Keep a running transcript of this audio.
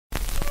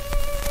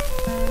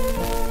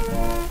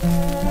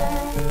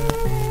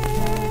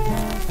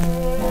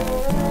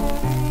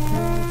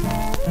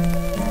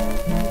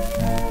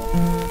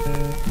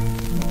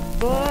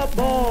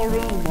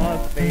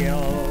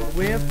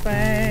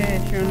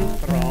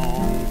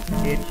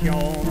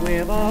shone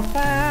with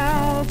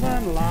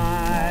 1,000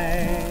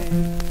 lights.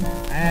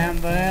 And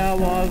there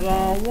was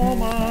a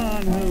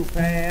woman who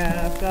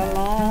passed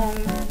along,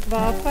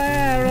 the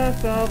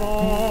fairest of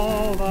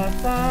all the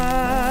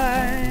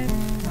sights.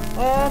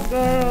 A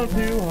girl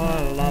to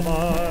her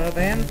lover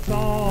then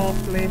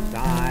softly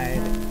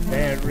sighed,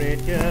 their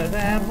riches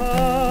at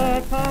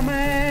her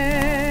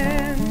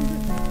command.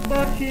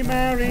 But she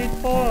married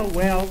for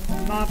wealth,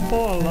 not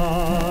for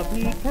love,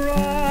 he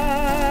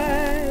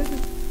cried.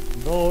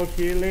 Though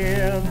she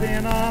lives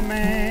in a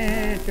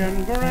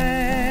mansion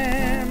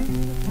grand,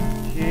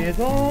 she's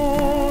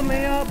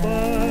only a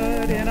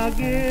bird in a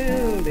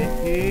gilded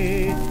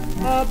cage,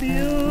 a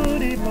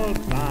beautiful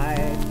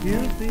sight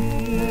to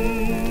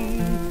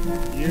see.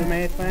 You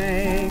may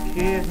think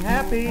she's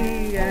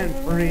happy and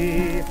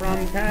free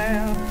from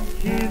care.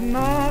 She's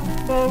not,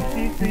 though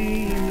she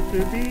seems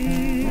to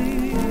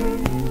be.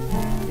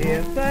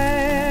 It's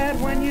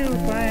sad when you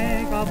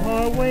think of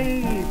her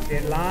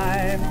wasted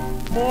life,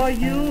 for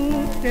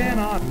youth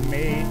cannot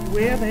mate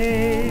with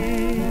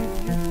age.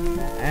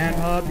 And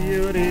her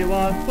beauty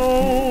was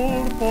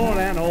sold for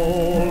an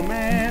old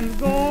man's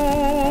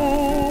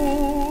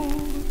gold.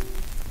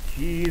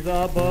 She's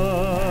a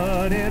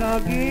bird in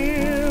a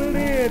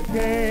gilded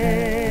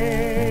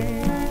cage.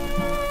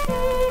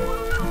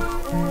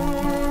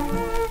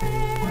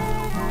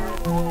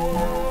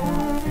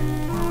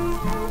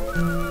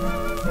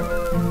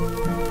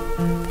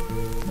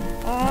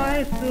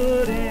 I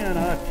stood in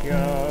a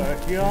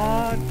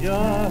churchyard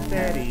just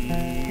at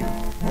eve,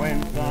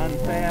 when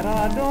sunset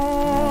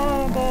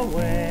adorned the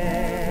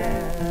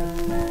west,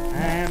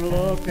 and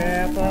looked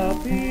at the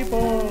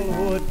people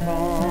who'd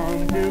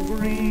come to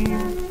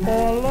grieve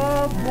for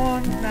loved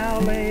ones now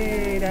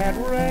laid at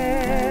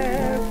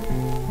rest.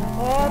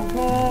 A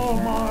tall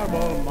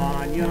marble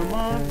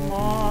monument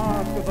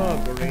marked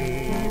the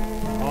grave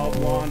of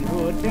one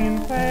who'd been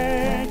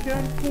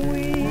fashioned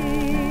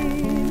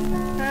queen,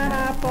 and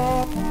I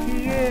thought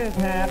she is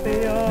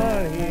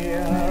happier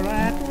here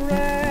at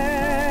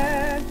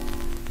rest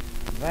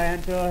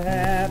than to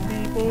have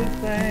people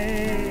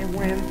say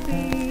when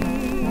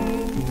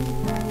seen,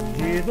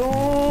 she's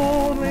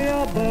only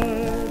a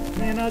bird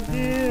in a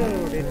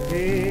gilded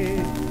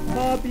cage,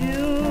 a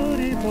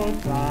beautiful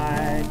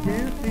sight to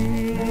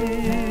see.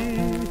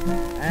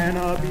 And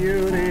her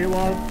beauty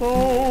was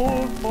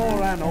sold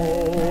for an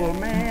old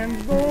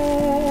man's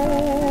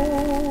gold.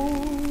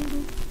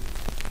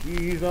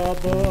 She's a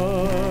bird